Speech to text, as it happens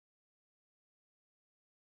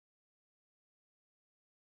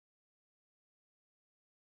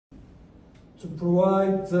to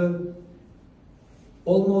provide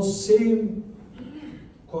almost same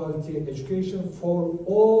quality education for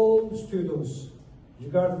all students,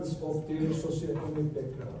 regardless of their socioeconomic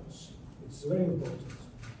backgrounds. It's very important.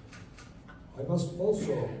 I must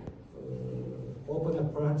also open a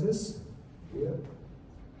parenthesis here.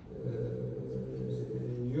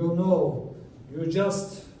 You know, you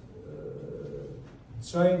just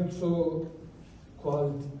trying to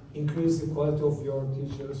increase the quality of your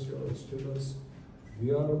teachers, your students.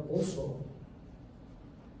 We are also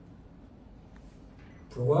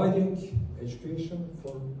providing education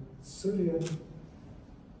for Syrian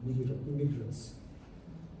immigrants.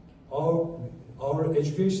 Our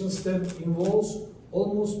education system involves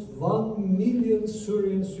almost 1 million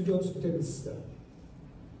Syrian students with a system.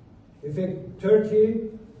 In fact, Turkey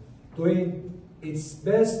doing its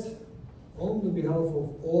best on the behalf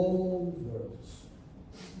of all worlds.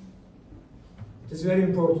 It is very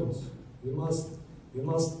important. We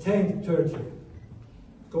must thank Turkey,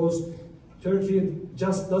 because Turkey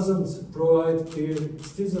just doesn't provide their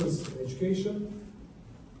citizens education,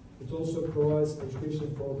 it also provides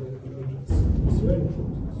education for the immigrants. It's very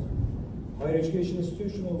important. Higher education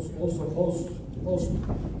institutions also host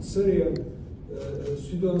Syrian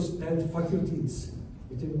students and faculties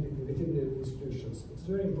within the institutions. It's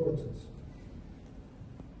very important.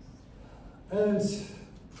 And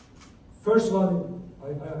first one,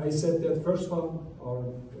 I said that first one, our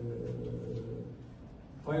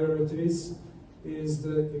priorities is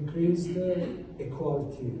to increase the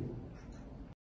equality